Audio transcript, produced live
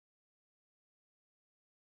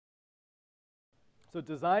So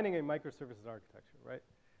designing a microservices architecture, right?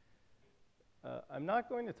 I'm not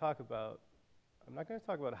going to talk about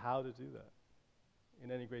how to do that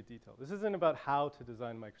in any great detail. This isn't about how to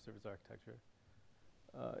design microservice architecture.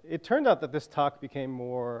 It turned out that this talk became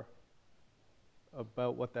more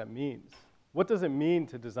about what that means. What does it mean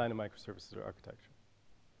to design a microservices architecture?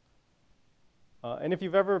 And if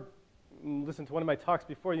you've ever listened to one of my talks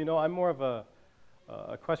before, you know I'm more of a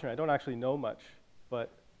questioner. I don't actually know much, but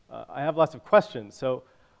I have lots of questions. So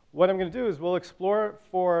what I'm going to do is we'll explore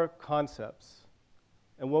 4 concepts.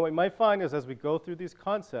 And what we might find is as we go through these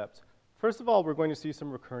concepts, first of all, we're going to see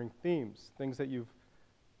some recurring themes, things that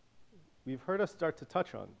we've heard us start to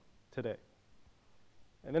touch on today.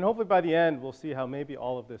 And then hopefully by the end, we'll see how maybe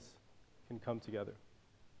all of this can come together.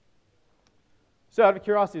 So out of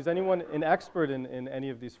curiosity, is anyone an expert in any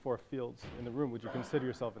of these 4 fields in the room? Would you consider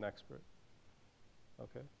yourself an expert?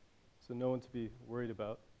 Okay, so no one to be worried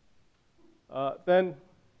about. Then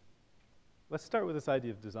let's start with this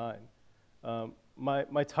idea of design.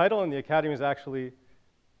 My title in the academy is actually,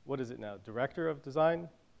 what is it now? Director of Design,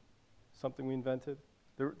 something we invented.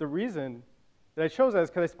 The reason that I chose that is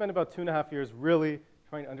because I spent about 2.5 years really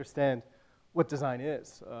trying to understand what design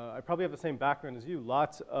is. I probably have the same background as you,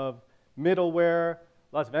 lots of middleware,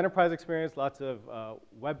 lots of enterprise experience, lots of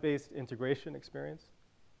web-based integration experience.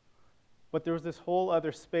 But there was this whole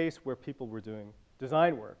other space where people were doing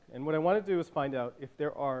design work. And what I want to do is find out if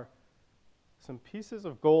there are some pieces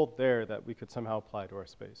of gold there that we could somehow apply to our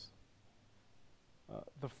space.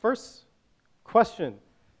 The first question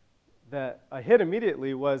that I hit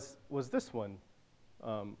immediately was this one.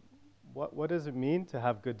 What does it mean to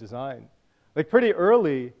have good design? Like pretty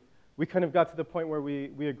early, we kind of got to the point where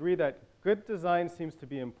we agree that good design seems to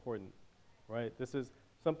be important, right? This is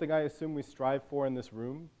something I assume we strive for in this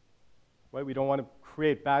room, right? We don't want to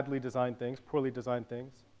create badly designed things, poorly designed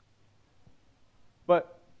things.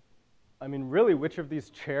 But, I mean, really, which of these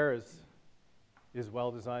chairs is well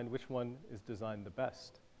designed? Which one is designed the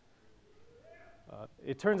best?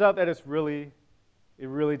 It turns out that it really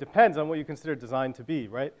depends on what you consider design to be,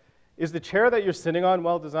 right? Is the chair that you're sitting on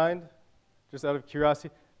well designed? Just out of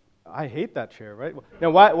curiosity. I hate that chair, right?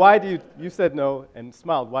 Now, why do you said no and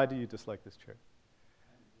smiled. Why do you dislike this chair?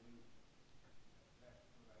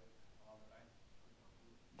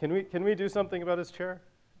 Can we do something about his chair?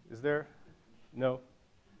 Is there? No?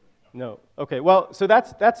 No. Okay, well, so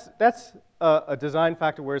that's a design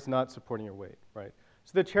factor where it's not supporting your weight, right?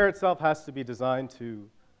 So the chair itself has to be designed to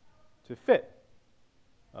fit,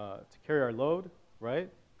 to carry our load, right?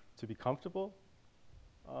 To be comfortable.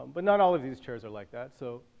 But not all of these chairs are like that,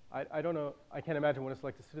 so I don't know, I can't imagine what it's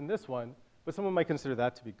like to sit in this one, but someone might consider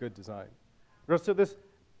that to be good design. So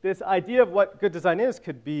this idea of what good design is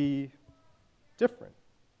could be different.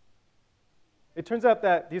 It turns out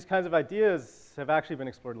that these kinds of ideas have actually been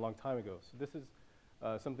explored a long time ago. So this is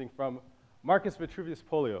something from Marcus Vitruvius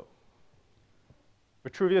Pollio.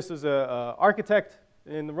 Vitruvius was an architect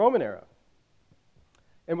in the Roman era.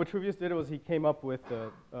 And what Vitruvius did was he came up with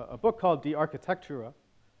a book called De Architectura,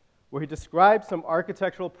 where he described some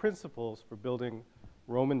architectural principles for building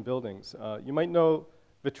Roman buildings. You might know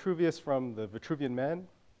Vitruvius from the Vitruvian Man,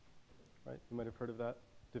 right? You might have heard of that.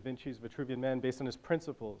 Da Vinci's Vitruvian Man, based on his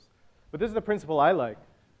principles. But this is the principle I like.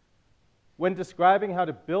 When describing how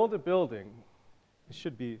to build a building, it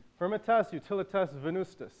should be firmitas, utilitas,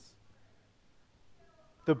 venustus.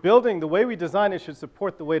 The building, the way we design it, should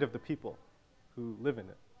support the weight of the people who live in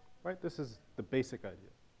it, right? This is the basic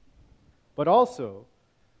idea. But also,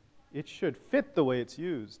 it should fit the way it's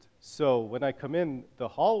used. So when I come in, the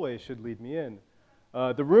hallway should lead me in.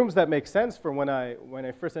 The rooms that make sense for when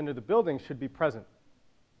I first enter the building should be present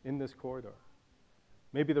in this corridor.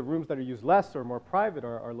 Maybe the rooms that are used less or more private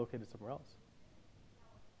are located somewhere else.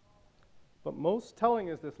 But most telling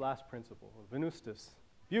is this last principle, venustus,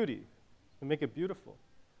 beauty, to make it beautiful.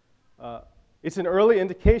 It's an early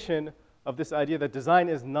indication of this idea that design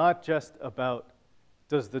is not just about,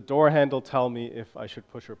 does the door handle tell me if I should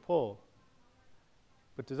push or pull?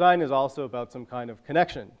 But design is also about some kind of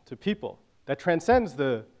connection to people that transcends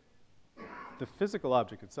the physical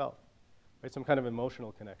object itself, right? Some kind of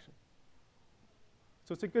emotional connection.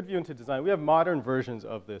 So it's a good view into design. We have modern versions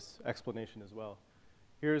of this explanation as well.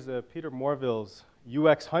 Here's Peter Morville's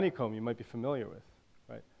UX honeycomb you might be familiar with,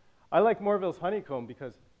 right? I like Morville's honeycomb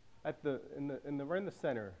because right in the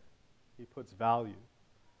center, he puts value.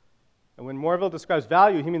 And when Morville describes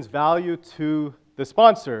value, he means value to the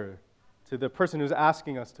sponsor, to the person who's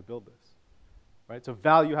asking us to build this, right? So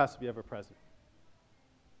value has to be ever present.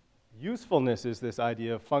 Usefulness is this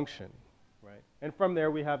idea of function, right? And from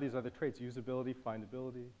there, we have these other traits, usability,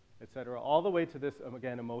 findability, et cetera, all the way to this,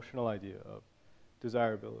 again, emotional idea of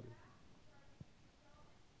desirability.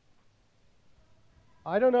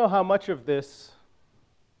 I don't know how much of this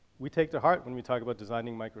we take to heart when we talk about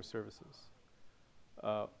designing microservices.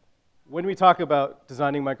 When we talk about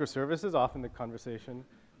designing microservices, often the conversation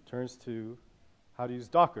turns to how to use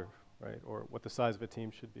Docker, right, or what the size of a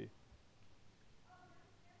team should be.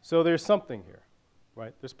 So there's something here,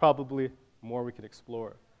 right? There's probably more we could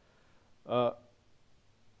explore.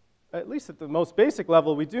 At least at the most basic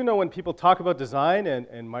level, we do know when people talk about design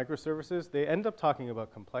and microservices, they end up talking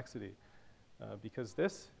about complexity, because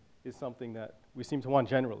this is something that we seem to want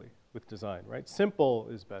generally with design, right? Simple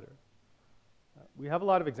is better. We have a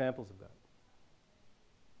lot of examples of that.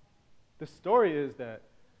 The story is that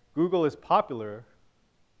Google is popular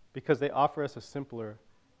because they offer us a simpler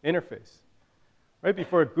interface. Right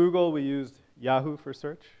before Google, we used Yahoo for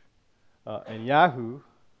search, and Yahoo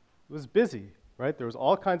was busy, right? There was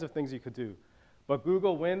all kinds of things you could do. But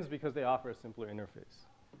Google wins because they offer a simpler interface.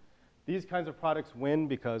 These kinds of products win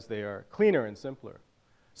because they are cleaner and simpler.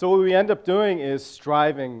 So what we end up doing is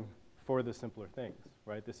striving for the simpler things,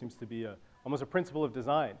 right? This seems to be almost a principle of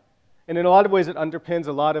design. And in a lot of ways, it underpins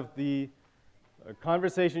a lot of the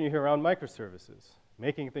conversation you hear around microservices,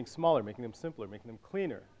 making things smaller, making them simpler, making them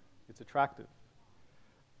cleaner. It's attractive.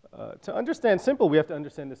 To understand simple, we have to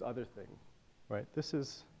understand this other thing, right? This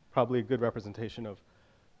is probably a good representation of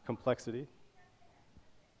complexity.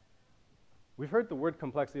 We've heard the word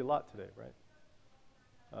complexity a lot today,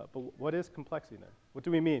 right? But what is complexity then? What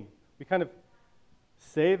do we mean? We kind of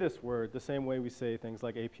say this word the same way we say things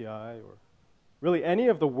like API, or really any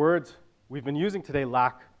of the words we've been using today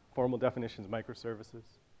lack formal definitions, microservices.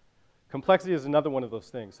 Complexity is another one of those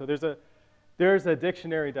things. So there's a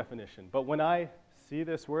dictionary definition, but when I see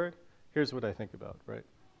this word, here's what I think about, right?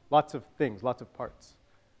 Lots of things, lots of parts.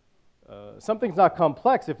 Something's not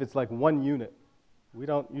complex if it's like one unit. We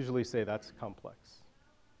don't usually say that's complex.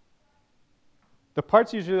 The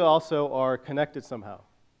parts usually also are connected somehow.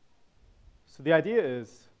 So the idea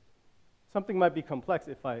is something might be complex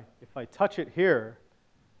if I touch it here,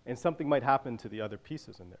 and something might happen to the other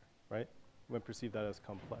pieces in there, right? We might perceive that as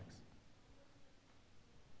complex.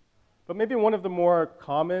 But maybe one of the more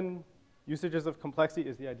common usages of complexity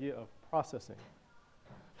is the idea of processing.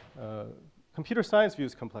 Computer science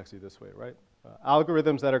views complexity this way, right?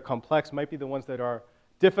 Algorithms that are complex might be the ones that are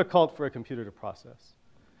difficult for a computer to process.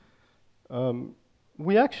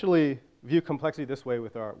 We actually view complexity this way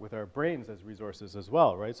with our brains as resources as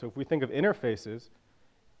well, right? So if we think of interfaces,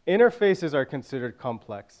 interfaces are considered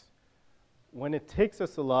complex when it takes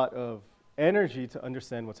us a lot of energy to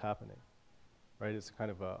understand what's happening, right? It's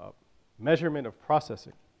kind of a measurement of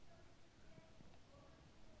processing.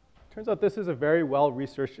 Turns out this is a very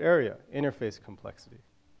well-researched area, interface complexity.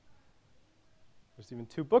 There's even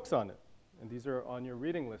 2 books on it, and these are on your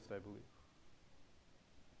reading list, I believe.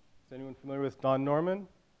 Is anyone familiar with Don Norman?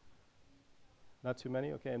 Not too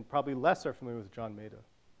many? Okay, and probably less are familiar with John Mitra.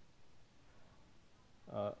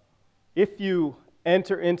 If you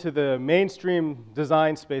enter into the mainstream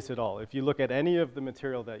design space at all, if you look at any of the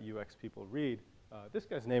material that UX people read, this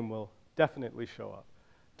guy's name will definitely show up.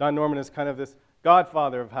 Don Norman is kind of this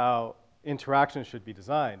godfather of how interactions should be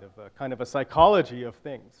designed, of a kind of a psychology of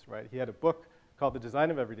things, right? He had a book called The Design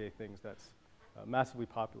of Everyday Things that's massively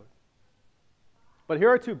popular. But here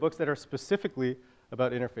are 2 books that are specifically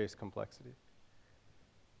about interface complexity.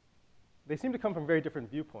 They seem to come from very different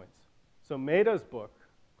viewpoints. So Maida's book,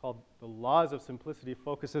 called The Laws of Simplicity,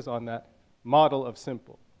 focuses on that model of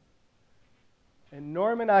simple. And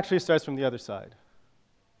Norman actually starts from the other side,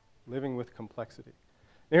 living with complexity.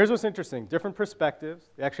 Now here's what's interesting. Different perspectives.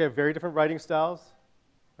 They actually have very different writing styles,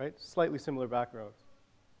 right? Slightly similar backgrounds.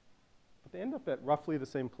 But they end up at roughly the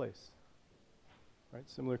same place, right?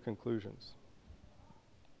 Similar conclusions.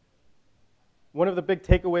 One of the big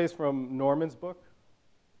takeaways from Norman's book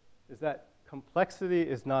is that complexity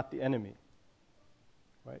is not the enemy,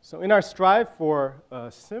 right? So in our strive for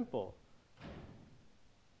simple,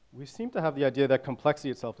 we seem to have the idea that complexity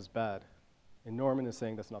itself is bad. And Norman is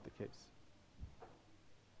saying that's not the case.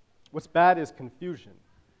 What's bad is confusion.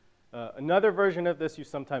 Another version of this you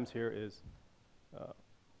sometimes hear is,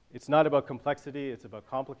 it's not about complexity, it's about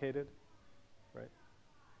complicated, right?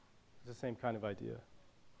 It's the same kind of idea.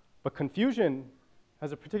 But confusion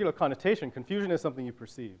has a particular connotation. Confusion is something you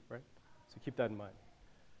perceive, right? So keep that in mind.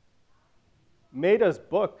 Maida's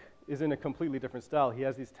book is in a completely different style. He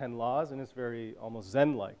has these 10 laws, and it's very almost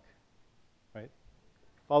Zen-like, right?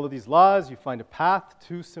 Follow these laws, you find a path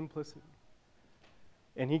to simplicity.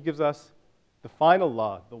 And he gives us the final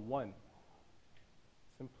law, the one.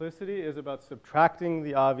 Simplicity is about subtracting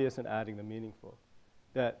the obvious and adding the meaningful.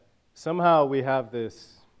 That somehow we have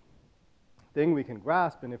this thing we can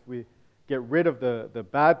grasp, and if we get rid of the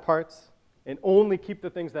bad parts and only keep the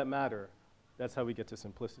things that matter, that's how we get to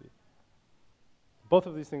simplicity. Both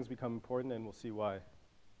of these things become important, and we'll see why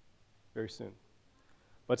very soon.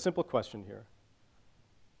 But simple question here.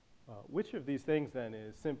 Which of these things, then,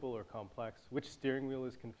 is simple or complex? Which steering wheel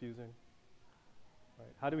is confusing? Right?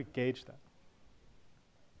 How do we gauge that?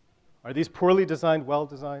 Are these poorly designed, well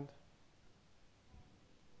designed?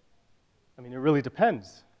 I mean, it really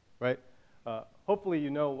depends, right? Hopefully you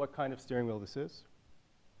know what kind of steering wheel this is,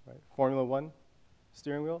 right? Formula One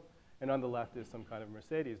steering wheel, and on the left is some kind of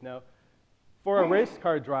Mercedes. Now, for a race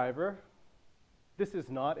car driver, this is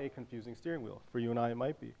not a confusing steering wheel. For you and I, it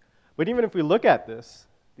might be. But even if we look at this,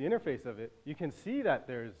 the interface of it, you can see that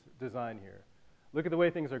there's design here. Look at the way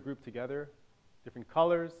things are grouped together, different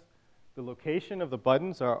colors. The location of the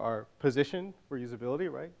buttons are positioned for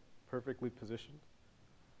usability, right? Perfectly positioned.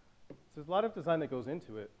 So there's a lot of design that goes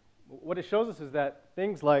into it. What it shows us is that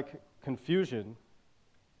things like confusion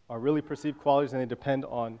are really perceived qualities, and they depend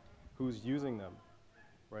on who's using them,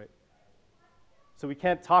 right? So we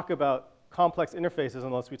can't talk about complex interfaces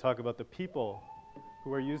unless we talk about the people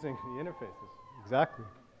who are using the interfaces. Exactly.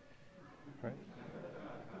 Right?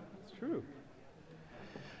 It's true.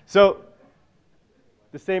 So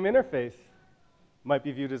the same interface might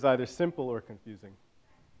be viewed as either simple or confusing.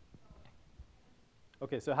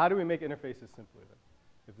 Okay, so how do we make interfaces simpler then,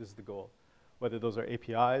 if this is the goal, whether those are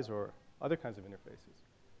APIs or other kinds of interfaces?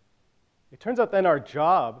 It turns out then our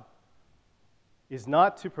job is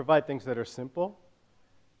not to provide things that are simple,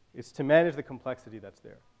 it's to manage the complexity that's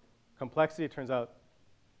there. Complexity, it turns out,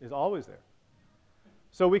 is always there.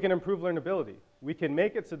 So we can improve learnability. We can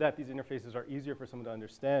make it so that these interfaces are easier for someone to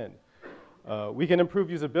understand. We can improve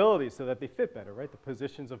usability so that they fit better, right? The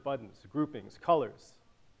positions of buttons, groupings, colors.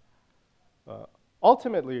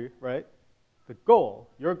 Ultimately, right, the goal,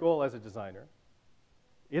 your goal as a designer,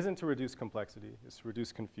 isn't to reduce complexity, it's to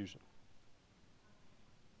reduce confusion.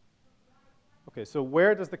 Okay, so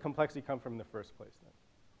where does the complexity come from in the first place then?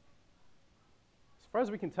 As far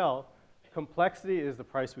as we can tell, complexity is the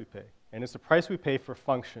price we pay. And it's the price we pay for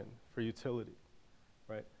function, for utility,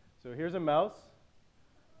 right? So here's a mouse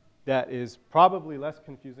that is probably less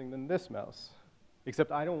confusing than this mouse,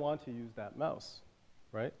 except I don't want to use that mouse,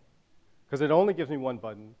 right? Because it only gives me one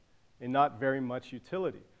button and not very much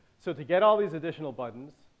utility. So to get all these additional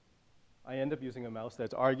buttons, I end up using a mouse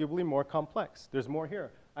that's arguably more complex. There's more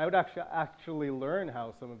here. I would actually learn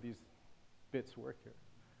how some of these bits work here.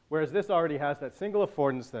 Whereas this already has that single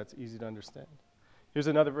affordance that's easy to understand. Here's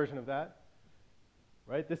another version of that,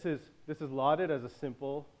 right? This is lauded as a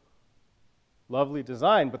simple, lovely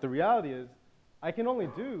design, but the reality is I can only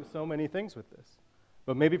do so many things with this.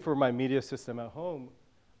 But maybe for my media system at home,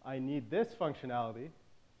 I need this functionality,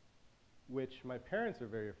 which my parents are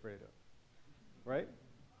very afraid of, right?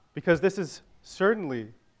 Because this is certainly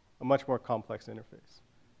a much more complex interface.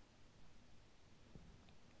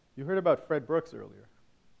 You heard about Fred Brooks earlier.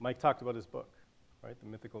 Mike talked about his book, right? The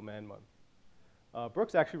Mythical Man Month.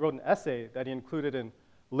 Brooks actually wrote an essay that he included in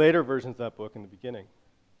later versions of that book in the beginning.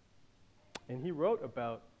 And he wrote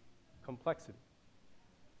about complexity.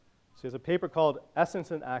 So he has a paper called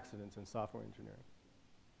Essence and Accidents in Software Engineering.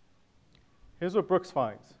 Here's what Brooks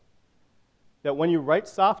finds. That when you write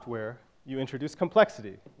software, you introduce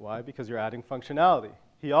complexity. Why? Because you're adding functionality.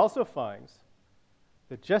 He also finds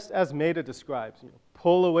that just as Mehta describes,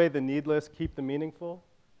 pull away the needless, keep the meaningful,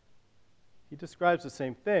 he describes the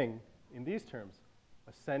same thing in these terms,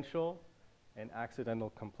 essential and accidental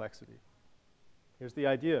complexity. Here's the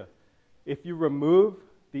idea. If you remove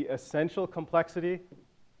the essential complexity,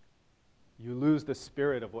 you lose the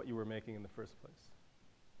spirit of what you were making in the first place.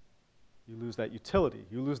 You lose that utility.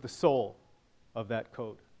 You lose the soul of that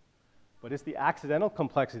code. But it's the accidental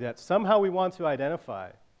complexity that somehow we want to identify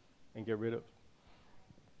and get rid of.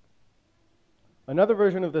 Another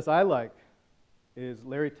version of this I like is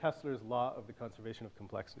Larry Tesler's law of the conservation of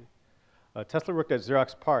complexity. Tesler worked at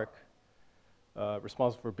Xerox PARC,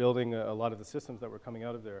 responsible for building a lot of the systems that were coming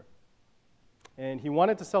out of there. And he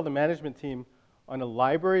wanted to sell the management team on a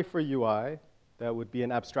library for UI that would be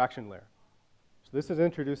an abstraction layer. So this is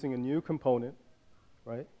introducing a new component,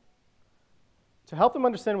 right? To help them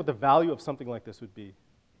understand what the value of something like this would be,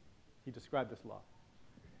 he described this law.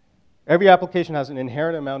 Every application has an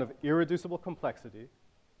inherent amount of irreducible complexity,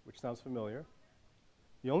 which sounds familiar.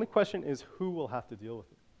 The only question is who will have to deal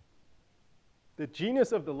with it. The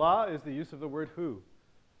genius of the law is the use of the word who.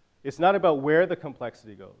 It's not about where the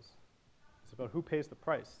complexity goes. It's about who pays the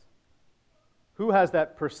price. Who has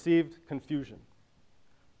that perceived confusion?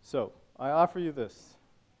 So I offer you this.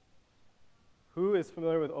 Who is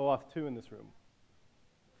familiar with OAuth 2 in this room?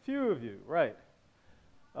 Few of you, right.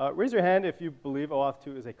 Raise your hand if you believe OAuth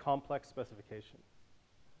 2 is a complex specification.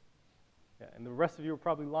 Yeah, and the rest of you are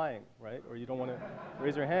probably lying, right? Or you don't want to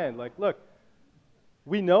raise your hand. Like, look,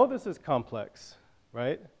 we know this is complex,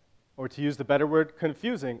 right? Or to use the better word,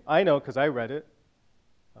 confusing. I know because I read it.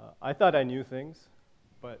 I thought I knew things,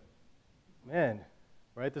 but man,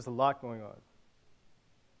 right? There's a lot going on.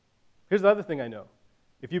 Here's the other thing I know.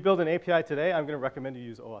 If you build an API today, I'm going to recommend you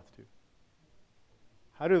use OAuth 2.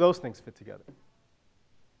 How do those things fit together?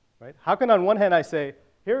 Right? How can on one hand I say,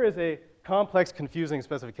 here is a complex, confusing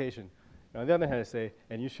specification, and on the other hand I say,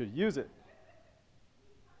 and you should use it?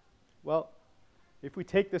 Well, if we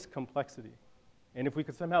take this complexity, and if we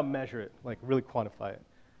could somehow measure it, like really quantify it,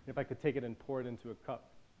 if I could take it and pour it into a cup.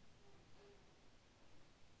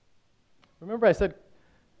 Remember I said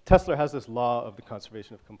Tesla has this law of the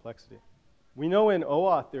conservation of complexity. We know in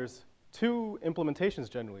OAuth there's two implementations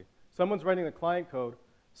generally. Someone's writing the client code,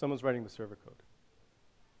 someone's writing the server code.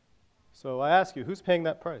 So I ask you, who's paying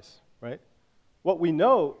that price, right? What we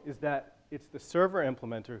know is that it's the server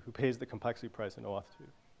implementer who pays the complexity price in OAuth 2.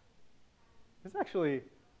 It's actually,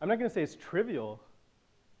 I'm not going to say it's trivial,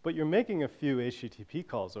 but you're making a few HTTP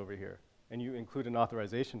calls over here, and you include an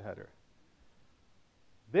authorization header.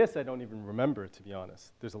 This I don't even remember, to be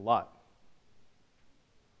honest. There's a lot.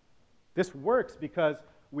 This works because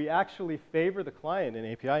we actually favor the client in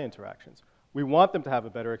API interactions. We want them to have a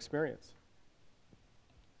better experience.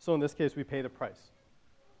 So in this case, we pay the price.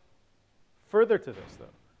 Further to this,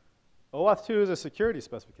 though, OAuth 2 is a security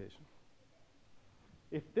specification.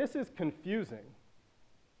 If this is confusing,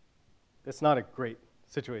 it's not a great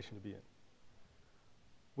situation to be in.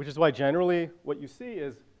 Which is why generally what you see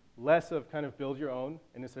is less of kind of build your own,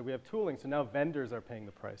 and instead we have tooling, so now vendors are paying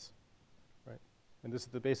the price, right? And this is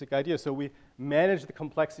the basic idea. So we manage the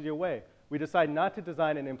complexity away. We decide not to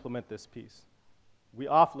design and implement this piece. We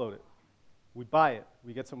offload it. We buy it.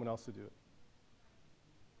 We get someone else to do it.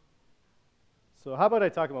 So how about I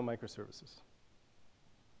talk about microservices?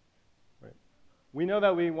 Right. We know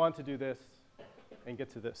that we want to do this and get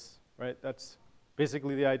to this, right? That's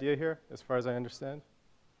basically the idea here, as far as I understand.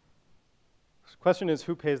 The question is,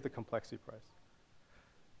 who pays the complexity price?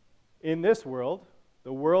 In this world,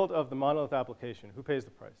 the world of the monolith application, who pays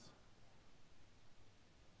the price?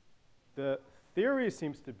 The theory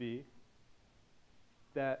seems to be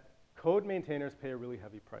that code maintainers pay a really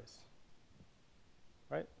heavy price,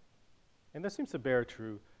 right? And this seems to bear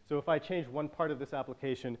true. So if I change one part of this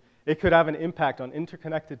application, it could have an impact on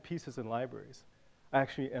interconnected pieces and libraries. I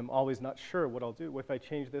actually am always not sure what I'll do. What if I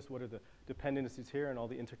change this? What are the dependencies here and all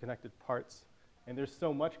the interconnected parts? And there's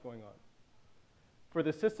so much going on. For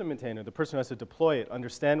the system maintainer, the person who has to deploy it,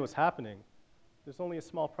 understand what's happening, there's only a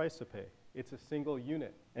small price to pay. It's a single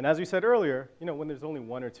unit. And as we said earlier, you know, when there's only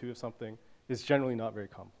one or two of something, it's generally not very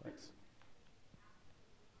complex.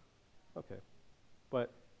 Okay.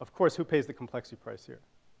 But of course, who pays the complexity price here?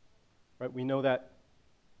 Right? We know that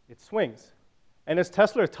it swings. And as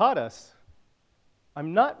Tesla taught us,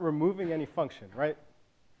 I'm not removing any function, right?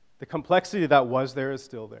 The complexity that was there is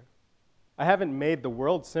still there. I haven't made the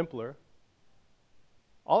world simpler.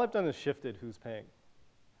 All I've done is shifted who's paying.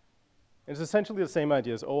 And it's essentially the same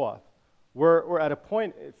idea as OAuth. We're at a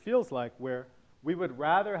point, it feels like, where we would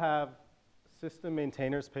rather have system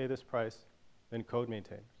maintainers pay this price than code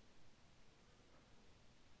maintainers.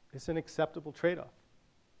 It's an acceptable trade-off.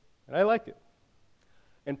 And I like it.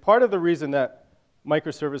 And part of the reason that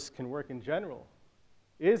microservices can work in general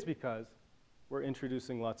is because we're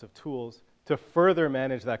introducing lots of tools to further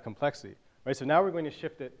manage that complexity. Right? So now we're going to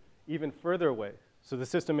shift it even further away. So the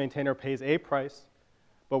system maintainer pays a price,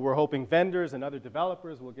 but we're hoping vendors and other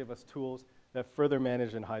developers will give us tools that further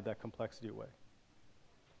manage and hide that complexity away.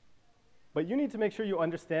 But you need to make sure you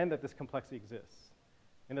understand that this complexity exists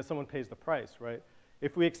and that someone pays the price, right?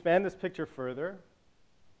 If we expand this picture further,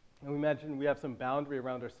 and we imagine we have some boundary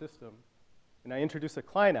around our system, and I introduce a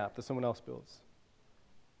client app that someone else builds,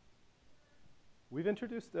 we've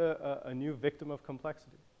introduced a new victim of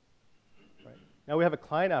complexity. Right? Now we have a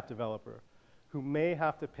client app developer who may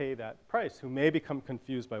have to pay that price, who may become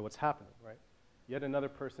confused by what's happening, right? Yet another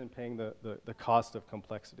person paying the cost of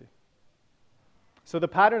complexity. So the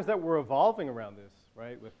patterns that we're evolving around this,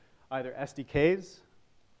 right, with either SDKs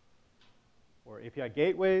or API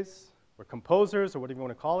gateways or composers or whatever you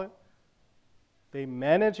want to call it, they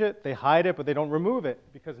manage it, they hide it, but they don't remove it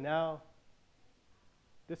because now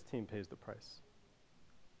this team pays the price.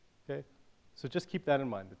 Okay? So just keep that in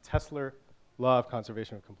mind, the Tesla law of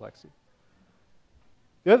conservation of complexity.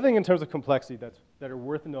 The other thing in terms of complexity that are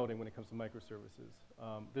worth noting when it comes to microservices,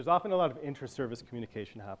 there's often a lot of inter-service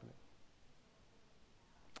communication happening.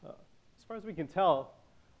 As far as we can tell,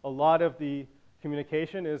 a lot of the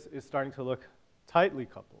communication is starting to look tightly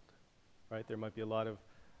coupled, right? There might be a lot of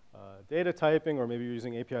data typing, or maybe you're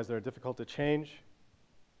using APIs that are difficult to change.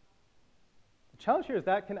 The challenge here is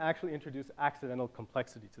that can actually introduce accidental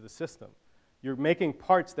complexity to the system. You're making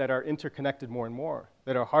parts that are interconnected more and more,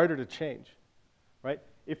 that are harder to change, right?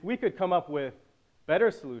 If we could come up with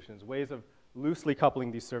better solutions, ways of loosely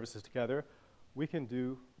coupling these services together, we can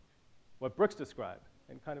do what Brooks described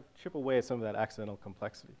and kind of chip away at some of that accidental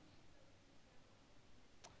complexity.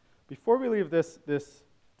 Before we leave this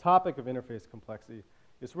topic of interface complexity,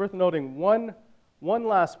 it's worth noting one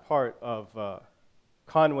last part of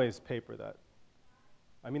Conway's paper that,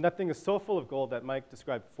 I mean, that thing is so full of gold that Mike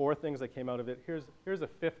described 4 things that came out of it. Here's a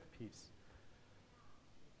 5th piece.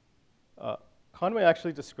 Conway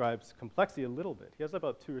actually describes complexity a little bit. He has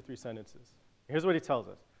about 2 or 3 sentences. Here's what he tells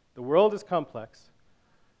us. The world is complex,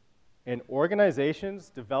 and organizations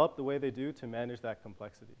develop the way they do to manage that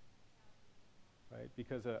complexity, right?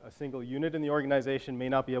 Because a single unit in the organization may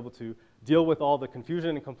not be able to deal with all the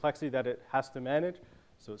confusion and complexity that it has to manage,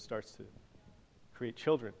 so it starts to create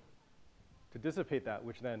children to dissipate that,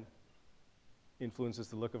 which then influences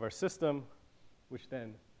the look of our system, which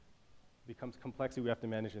then becomes complexity we have to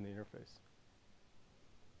manage in the interface.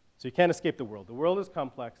 So you can't escape the world. The world is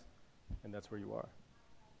complex, and that's where you are.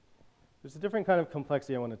 There's a different kind of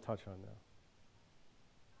complexity I want to touch on now,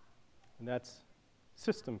 and that's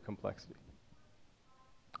system complexity.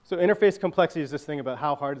 So interface complexity is this thing about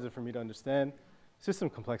how hard is it for me to understand. System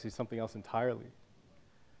complexity is something else entirely,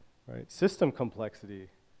 right? System complexity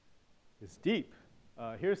is deep.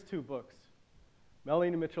 Here's 2 books.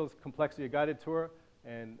 Ronnie Mitra's Complexity, A Guided Tour,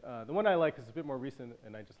 and the one I like is a bit more recent,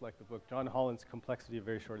 and I just like the book, John Holland's Complexity, A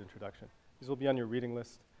Very Short Introduction. These will be on your reading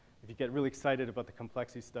list. If you get really excited about the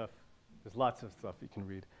complexity stuff, there's lots of stuff you can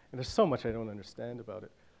read. And there's so much I don't understand about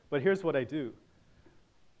it. But here's what I do.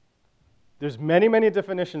 There's many, many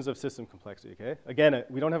definitions of system complexity, okay? Again,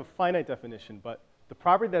 we don't have a finite definition, but the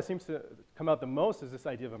property that seems to come out the most is this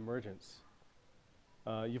idea of emergence.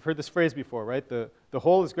 You've heard this phrase before, right? The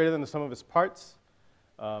whole is greater than the sum of its parts.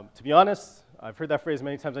 To be honest, I've heard that phrase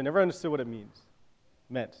many times. I never understood what it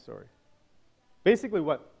meant. Basically,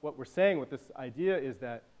 what we're saying with this idea is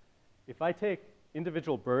that if I take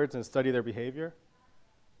individual birds and study their behavior,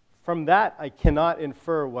 from that, I cannot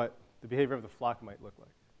infer what the behavior of the flock might look like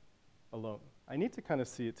alone. I need to kind of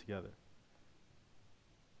see it together.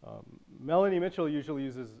 Melanie Mitchell usually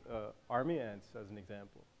uses army ants as an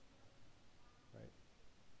example. Right?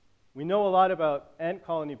 We know a lot about ant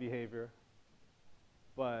colony behavior,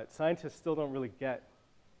 but scientists still don't really get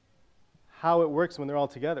how it works when they're all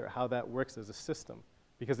together, how that works as a system,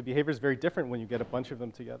 because the behavior is very different when you get a bunch of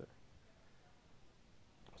them together.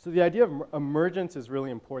 So the idea of emergence is really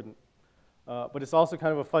important, but it's also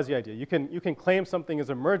kind of a fuzzy idea. You can claim something is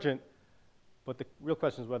emergent, but the real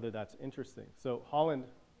question is whether that's interesting. So Holland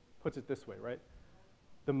puts it this way, right?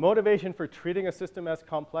 The motivation for treating a system as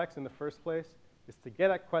complex in the first place is to get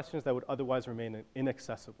at questions that would otherwise remain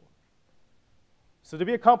inaccessible. So to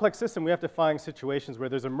be a complex system, we have to find situations where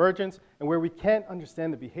there's emergence and where we can't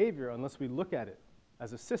understand the behavior unless we look at it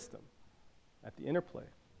as a system, at the interplay.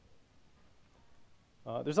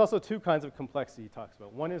 There's also 2 kinds of complexity he talks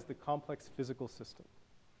about. One is the complex physical system,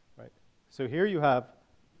 right? So here you have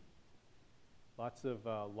lots of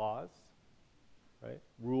laws, right?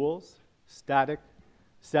 Rules, static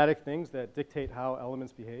things that dictate how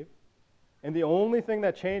elements behave. And the only thing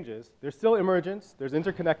that changes, there's still emergence, there's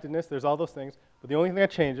interconnectedness, there's all those things, but the only thing that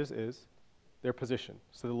changes is their position.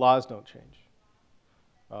 So the laws don't change.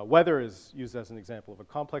 Weather is used as an example of a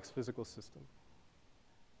complex physical system.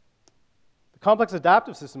 The complex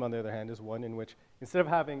adaptive system, on the other hand, is one in which instead of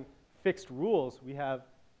having fixed rules, we have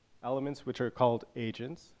elements which are called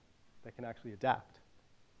agents that can actually adapt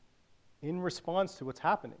in response to what's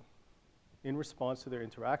happening, in response to their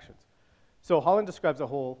interactions. So Holland describes a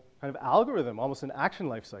whole kind of algorithm, almost an action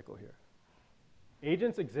life cycle here.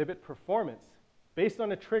 Agents exhibit performance. Based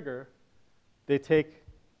on a trigger, they take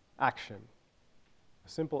action. A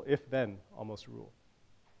simple if-then almost rule.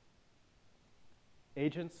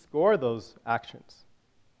 Agents score those actions.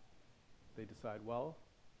 They decide, well,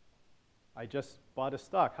 I just bought a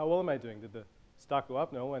stock. How well am I doing? Did the stock go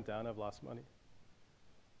up? No, it went down. I've lost money.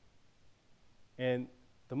 And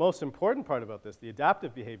the most important part about this, the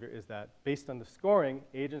adaptive behavior, is that based on the scoring,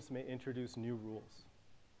 agents may introduce new rules.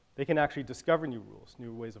 They can actually discover new rules,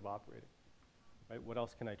 new ways of operating. Right? What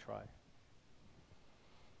else can I try?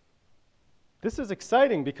 This is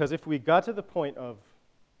exciting because if we got to the point of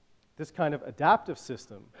this kind of adaptive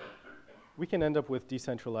system, we can end up with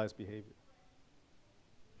decentralized behavior.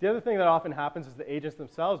 The other thing that often happens is the agents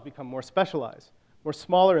themselves become more specialized. more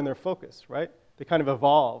smaller in their focus, right? They kind of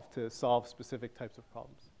evolve to solve specific types of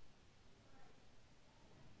problems.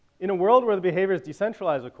 In a world where the behavior is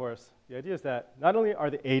decentralized, of course, the idea is that not only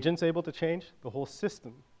are the agents able to change, the whole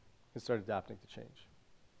system can start adapting to change.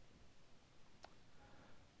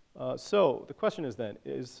 So the question is then,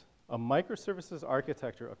 is a microservices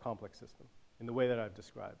architecture a complex system in the way that I've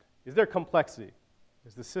described? Is there complexity?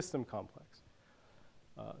 Is the system complex?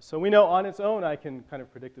 So we know on its own I can kind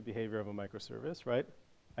of predict the behavior of a microservice, right?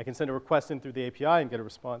 I can send a request in through the API and get a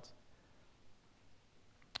response.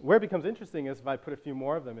 Where it becomes interesting is if I put a few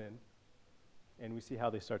more of them in and we see how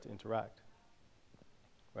they start to interact,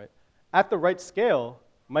 right? At the right scale,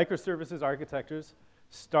 microservices architectures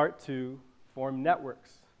start to form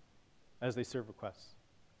networks as they serve requests,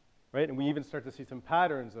 right? And we even start to see some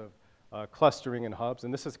patterns of clustering and hubs,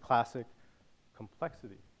 and this is classic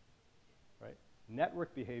complexity, right?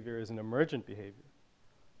 Network behavior is an emergent behavior.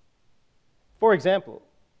 For example,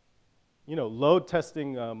 you know, load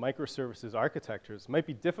testing microservices architectures might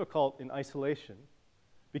be difficult in isolation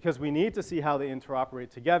because we need to see how they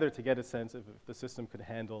interoperate together to get a sense of if the system could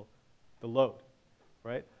handle the load,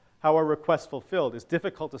 right? How a request fulfilled is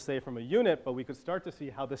difficult to say from a unit, but we could start to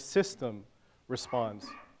see how the system responds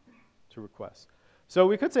to requests. So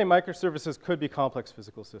we could say microservices could be complex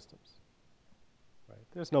physical systems, right?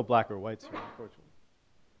 There's no black or whites here, unfortunately.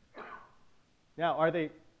 Now, are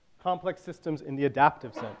they complex systems in the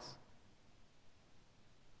adaptive sense?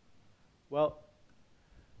 Well,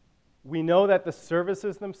 we know that the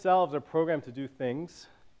services themselves are programmed to do things,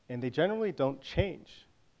 and they generally don't change.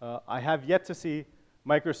 I have yet to see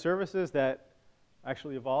microservices that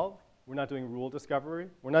actually evolve. We're not doing rule discovery.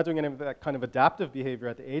 We're not doing any of that kind of adaptive behavior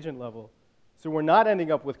at the agent level. So we're not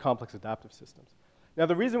ending up with complex adaptive systems. Now,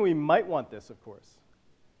 the reason we might want this, of course,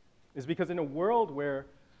 is because in a world where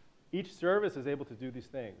each service is able to do these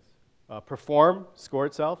things, perform, score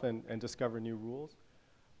itself, and discover new rules,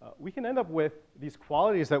 we can end up with these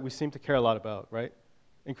qualities that we seem to care a lot about, right?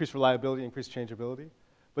 Increased reliability, increased changeability.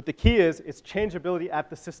 But the key is it's changeability at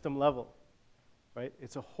the system level, right?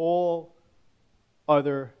 It's a whole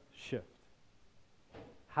other shift.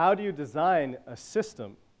 How do you design a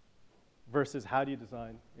system versus how do you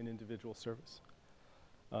design an individual service?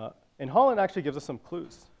 And Holland actually gives us some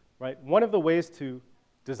clues, right? One of the ways to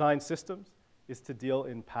design systems is to deal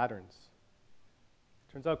in patterns.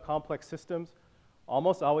 Turns out complex systems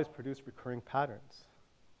almost always produce recurring patterns.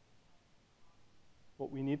 What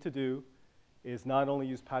we need to do is not only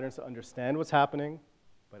use patterns to understand what's happening,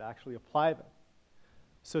 but actually apply them.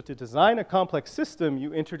 So to design a complex system,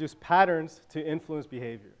 you introduce patterns to influence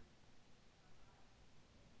behavior.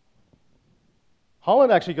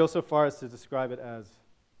 Holland actually goes so far as to describe it as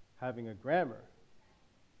having a grammar.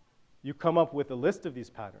 You come up with a list of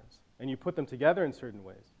these patterns, and you put them together in certain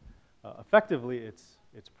ways. Effectively, it's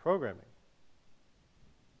programming.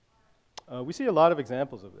 We see a lot of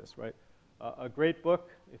examples of this, right? A great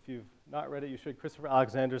book, if you've not read it, you should, Christopher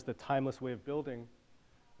Alexander's The Timeless Way of Building.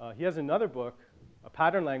 He has another book, a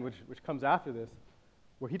pattern language, which comes after this,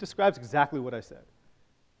 where he describes exactly what I said.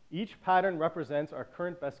 Each pattern represents our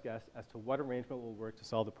current best guess as to what arrangement will work to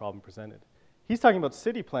solve the problem presented. He's talking about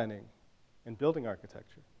city planning and building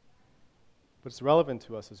architecture. But it's relevant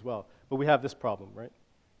to us as well. But we have this problem, right?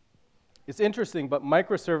 It's interesting, but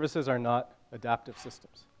microservices are not adaptive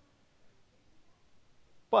systems.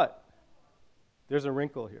 But there's a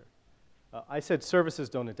wrinkle here. I said services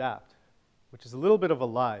don't adapt, which is a little bit of a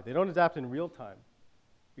lie. They don't adapt in real time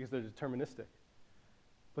because they're deterministic.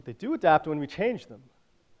 But they do adapt when we change them.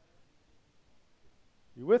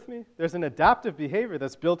 You with me? There's an adaptive behavior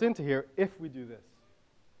that's built into here if we do this.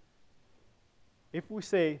 If we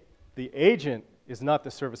say the agent is not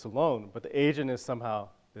the service alone, but the agent is somehow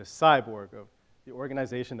this cyborg of the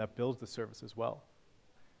organization that builds the service as well.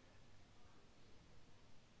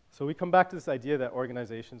 So we come back to this idea that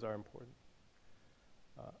organizations are important.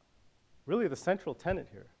 Really, the central tenet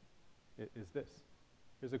here is this.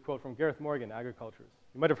 Here's a quote from Gareth Morgan, agriculturist.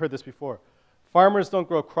 You might have heard this before. Farmers don't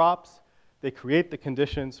grow crops, they create the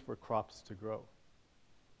conditions for crops to grow.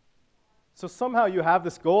 So somehow you have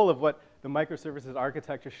this goal of what the microservices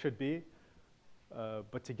architecture should be,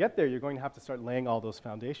 but to get there, you're going to have to start laying all those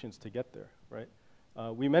foundations to get there, right?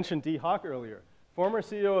 We mentioned Dee Hock earlier. Former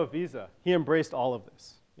CEO of Visa, he embraced all of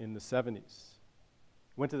this in the 70s.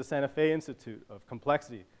 Went to the Santa Fe Institute of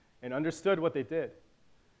Complexity and understood what they did.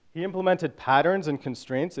 He implemented patterns and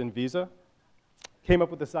constraints in Visa, came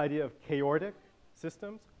up with this idea of chaotic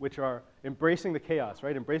systems, which are embracing the chaos,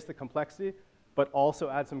 right? Embrace the complexity, but also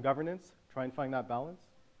add some governance, try and find that balance.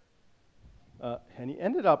 And he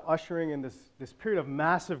ended up ushering in this period of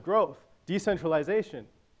massive growth, decentralization.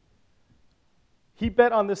 He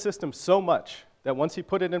bet on this system so much that once he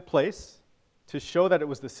put it in place to show that it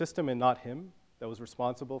was the system and not him that was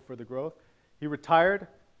responsible for the growth, he retired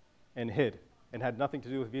and hid and had nothing to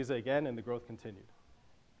do with Visa again, and the growth continued.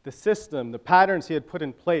 The system, the patterns he had put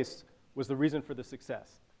in place was the reason for the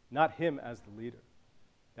success, not him as the leader.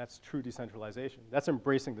 That's true decentralization. That's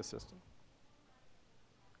embracing the system.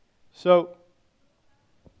 So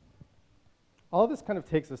all of this kind of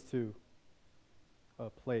takes us to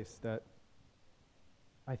a place that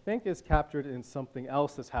I think is captured in something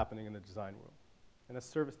else that's happening in the design world, and that's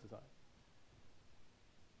service design.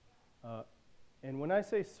 And when I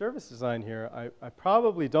say service design here, I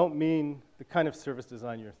probably don't mean the kind of service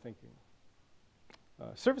design you're thinking.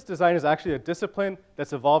 Service design is actually a discipline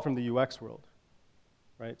that's evolved from the UX world,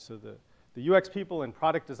 right? So the UX people and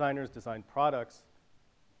product designers design products,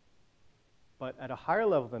 but at a higher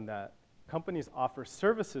level than that, companies offer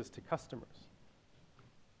services to customers,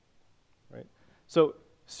 right? So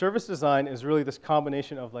service design is really this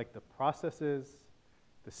combination of like the processes,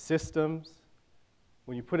 the systems.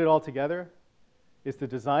 When you put it all together, it's the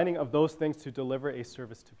designing of those things to deliver a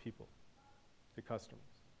service to people, to customers.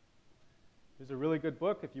 There's a really good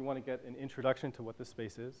book if you want to get an introduction to what this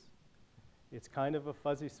space is. It's kind of a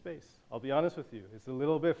fuzzy space. I'll be honest with you. It's a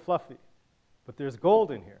little bit fluffy, but there's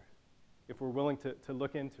gold in here if we're willing to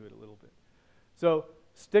look into it a little bit. So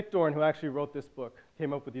Stickdorn, who actually wrote this book,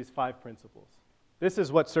 came up with these 5 principles. This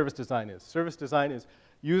is what service design is. Service design is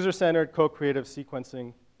user-centered, co-creative,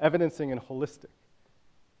 sequencing, evidencing, and holistic.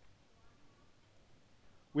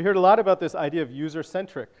 We heard a lot about this idea of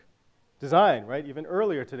user-centric design, right? Even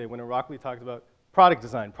earlier today when Irakli talked about product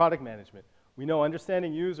design, product management. We know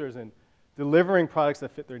understanding users and delivering products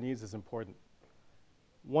that fit their needs is important.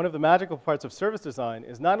 One of the magical parts of service design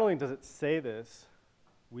is not only does it say this,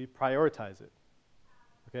 we prioritize it,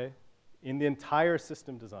 okay? In the entire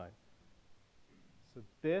system design. So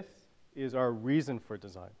this is our reason for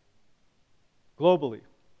design. Globally,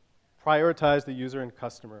 prioritize the user and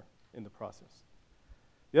customer in the process.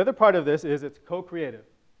 The other part of this is it's co-creative.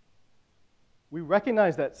 We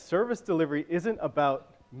recognize that service delivery isn't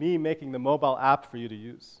about me making the mobile app for you to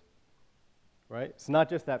use, right? It's not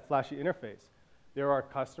just that flashy interface. There are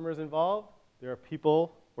customers involved, there are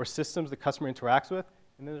people or systems the customer interacts with,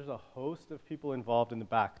 and then there's a host of people involved in the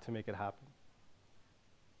back to make it happen.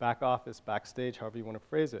 Back office, backstage, however you want to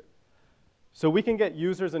phrase it. So we can get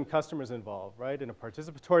users and customers involved, right, in a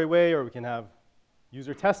participatory way, or we can have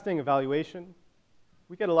user testing, evaluation.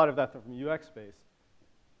 We get a lot of that from the UX space.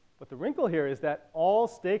 But the wrinkle here is that all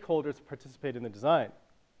stakeholders participate in the design.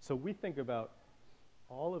 So we think about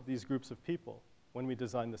all of these groups of people when we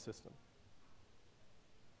design the system.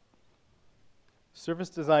 Service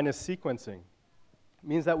design is sequencing. It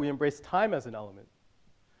means that we embrace time as an element.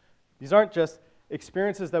 These aren't just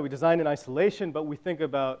experiences that we design in isolation, but we think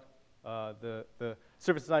about the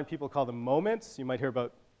service design people call them moments. You might hear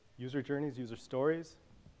about user journeys, user stories.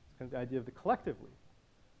 It's kind of the idea of the collectively.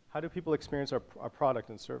 How do people experience our product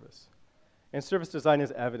and service? And service design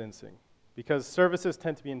is evidencing, because services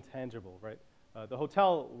tend to be intangible, right? The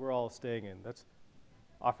hotel we're all staying in, that's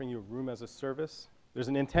offering you a room as a service. There's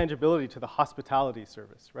an intangibility to the hospitality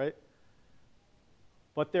service, right?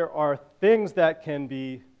 But there are things that can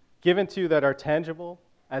be given to you that are tangible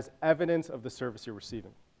as evidence of the service you're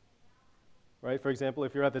receiving, right? For example,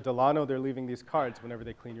 if you're at the Delano, they're leaving these cards whenever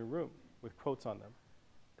they clean your room with quotes on them.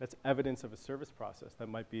 That's evidence of a service process that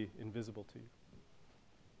might be invisible to you.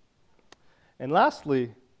 And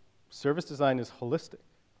lastly, service design is holistic.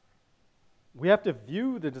 We have to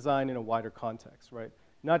view the design in a wider context, right?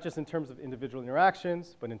 Not just in terms of individual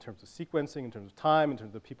interactions, but in terms of sequencing, in terms of time, in terms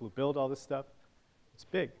of the people who build all this stuff. It's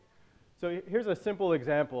big. So here's a simple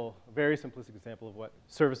example, a very simplistic example of what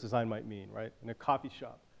service design might mean, right? In a coffee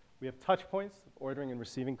shop, we have touch points of ordering and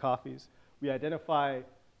receiving coffees. We identify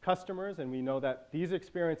customers, and we know that these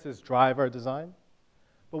experiences drive our design.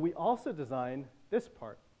 But we also design this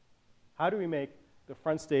part. How do we make the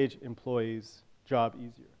front stage employees' job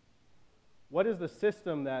easier? What is the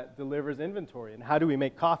system that delivers inventory, and how do we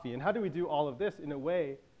make coffee? And how do we do all of this in a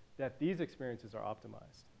way that these experiences are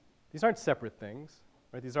optimized? These aren't separate things,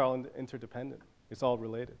 right? These are all interdependent. It's all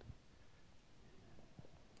related.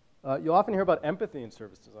 You'll often hear about empathy in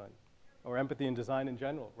service design, or empathy in design in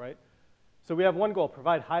general, right? So we have one goal,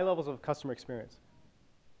 provide high levels of customer experience.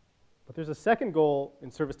 But there's a second goal in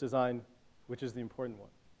service design, which is the important one,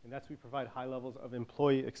 and that's we provide high levels of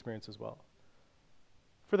employee experience as well.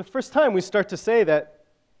 For the first time, we start to say that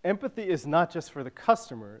empathy is not just for the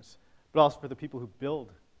customers, but also for the people who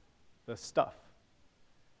build the stuff,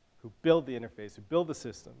 who build the interface, who build the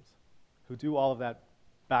systems, who do all of that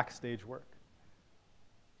backstage work.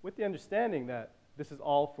 With the understanding that this is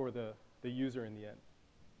all for the user in the end.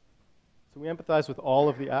 So we empathize with all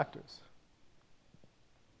of the actors.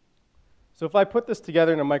 So if I put this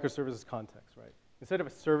together in a microservices context, right? Instead of a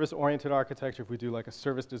service-oriented architecture, if we do like a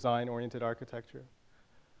service design-oriented architecture,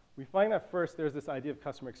 we find that first there's this idea of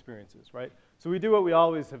customer experiences, right? So we do what we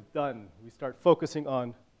always have done. We start focusing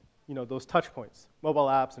on, those touch points, mobile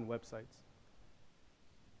apps and websites.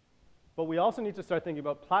 But we also need to start thinking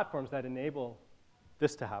about platforms that enable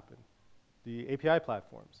this to happen, the API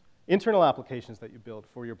platforms, internal applications that you build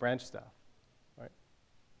for your branch staff, right?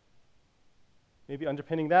 Maybe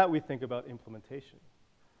underpinning that, we think about implementation,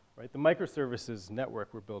 right? The microservices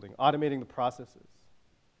network we're building, automating the processes,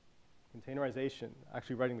 containerization,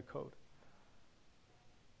 actually writing the code.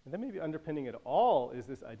 And then maybe underpinning it all is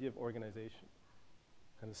this idea of organization,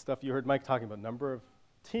 kind of stuff you heard Mike talking about, number of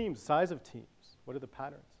teams, size of teams, what are the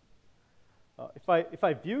patterns? If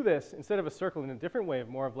I view this, instead of a circle, in a different way, of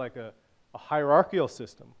more of like a hierarchical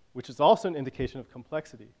system, which is also an indication of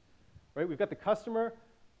complexity, right? We've got the customer,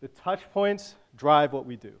 the touch points drive what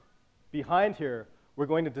we do. Behind here, we're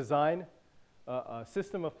going to design a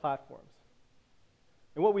system of platforms.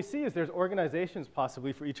 And what we see is there's organizations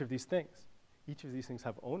possibly for each of these things. Each of these things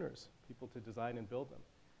have owners, people to design and build them.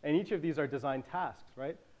 And each of these are design tasks,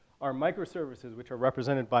 right? Our microservices, which are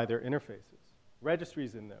represented by their interfaces,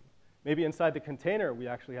 registries in them. Maybe inside the container, we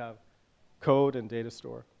actually have code and data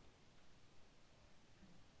store.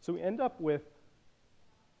 So we end up with,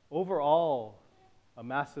 overall, a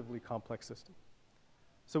massively complex system.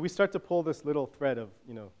 So we start to pull this little thread of,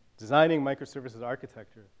 designing microservices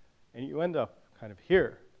architecture, and you end up kind of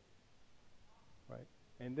here, right?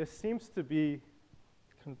 And this seems to be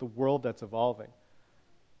kind of the world that's evolving.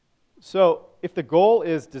 So if the goal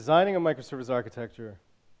is designing a microservice architecture,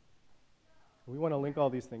 we want to link all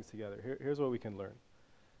these things together. Here's what we can learn.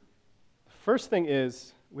 The first thing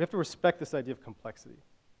is we have to respect this idea of complexity.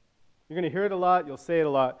 You're going to hear it a lot, you'll say it a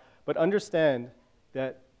lot, but understand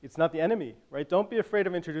that it's not the enemy, right? Don't be afraid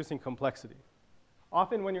of introducing complexity.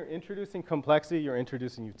 Often when you're introducing complexity, you're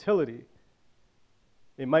introducing utility.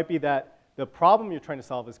 It might be that the problem you're trying to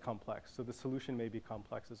solve is complex, so the solution may be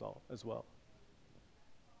complex as well.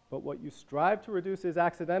 But what you strive to reduce is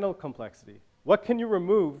accidental complexity. What can you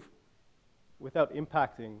remove without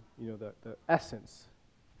impacting the essence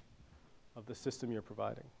of the system you're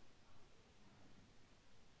providing?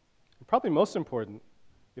 And probably most important,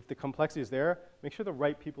 if the complexity is there, make sure the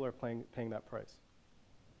right people are paying that price.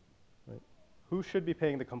 Right? Who should be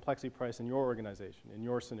paying the complexity price in your organization, in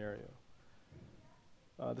your scenario?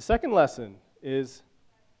 The second lesson is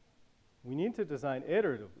we need to design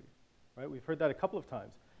iteratively. Right? We've heard that a couple of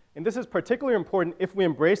times. And this is particularly important if we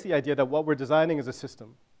embrace the idea that what we're designing is a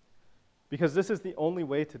system, because this is the only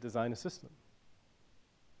way to design a system.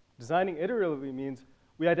 Designing iteratively means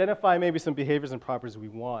we identify maybe some behaviors and properties we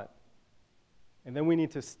want, and then we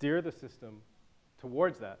need to steer the system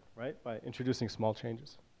towards that, right, by introducing small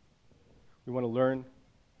changes. We want to learn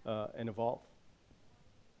and evolve.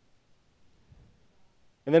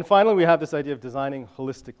 And then finally, we have this idea of designing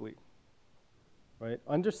holistically, right?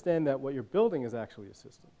 Understand that what you're building is actually a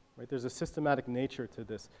system, right? There's a systematic nature to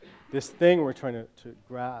this thing we're trying to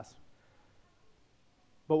grasp.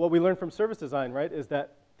 But what we learn from service design, right, is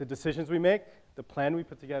that the decisions we make, the plan we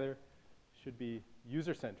put together, should be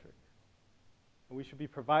user-centric. And we should be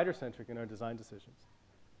provider-centric in our design decisions.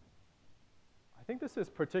 I think this is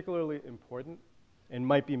particularly important and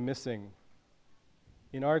might be missing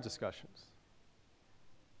in our discussions.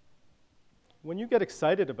 When you get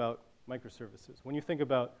excited about microservices, when you think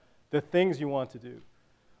about the things you want to do,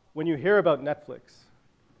 when you hear about Netflix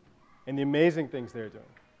and the amazing things they're doing,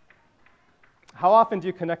 how often do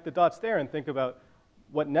you connect the dots there and think about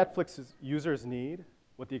what Netflix's users need,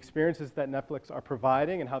 what the experiences that Netflix are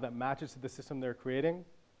providing and how that matches to the system they're creating,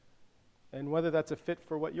 and whether that's a fit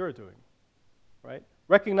for what you're doing, right?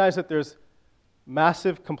 Recognize that there's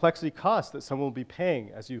massive complexity costs that someone will be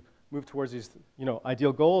paying as you move towards these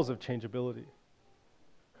ideal goals of changeability.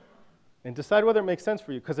 And decide whether it makes sense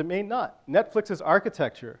for you, because it may not. Netflix's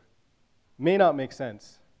architecture may not make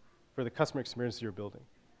sense for the customer experience you're building,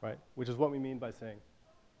 right? Which is what we mean by saying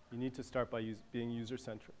you need to start by being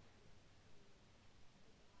user-centric.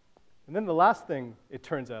 And then the last thing, it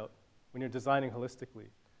turns out, when you're designing holistically,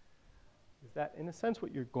 is that in a sense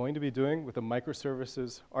what you're going to be doing with a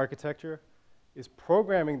microservices architecture is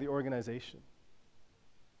programming the organization.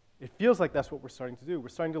 It feels like that's what we're starting to do. We're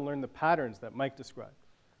starting to learn the patterns that Mike described.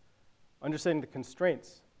 Understanding the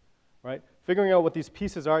constraints, right? Figuring out what these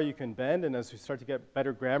pieces are you can bend, and as you start to get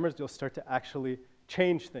better grammars, you'll start to actually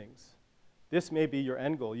change things. This may be your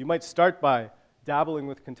end goal. You might start by dabbling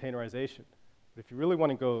with containerization. But if you really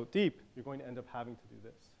want to go deep, you're going to end up having to do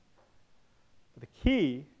this. But the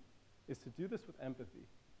key is to do this with empathy,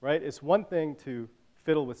 right? It's one thing to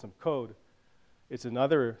fiddle with some code. It's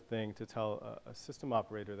another thing to tell a system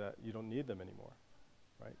operator that you don't need them anymore,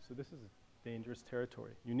 right? So this is dangerous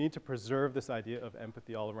territory. You need to preserve this idea of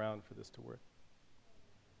empathy all around for this to work.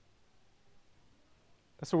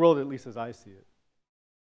 That's the world, at least as I see it.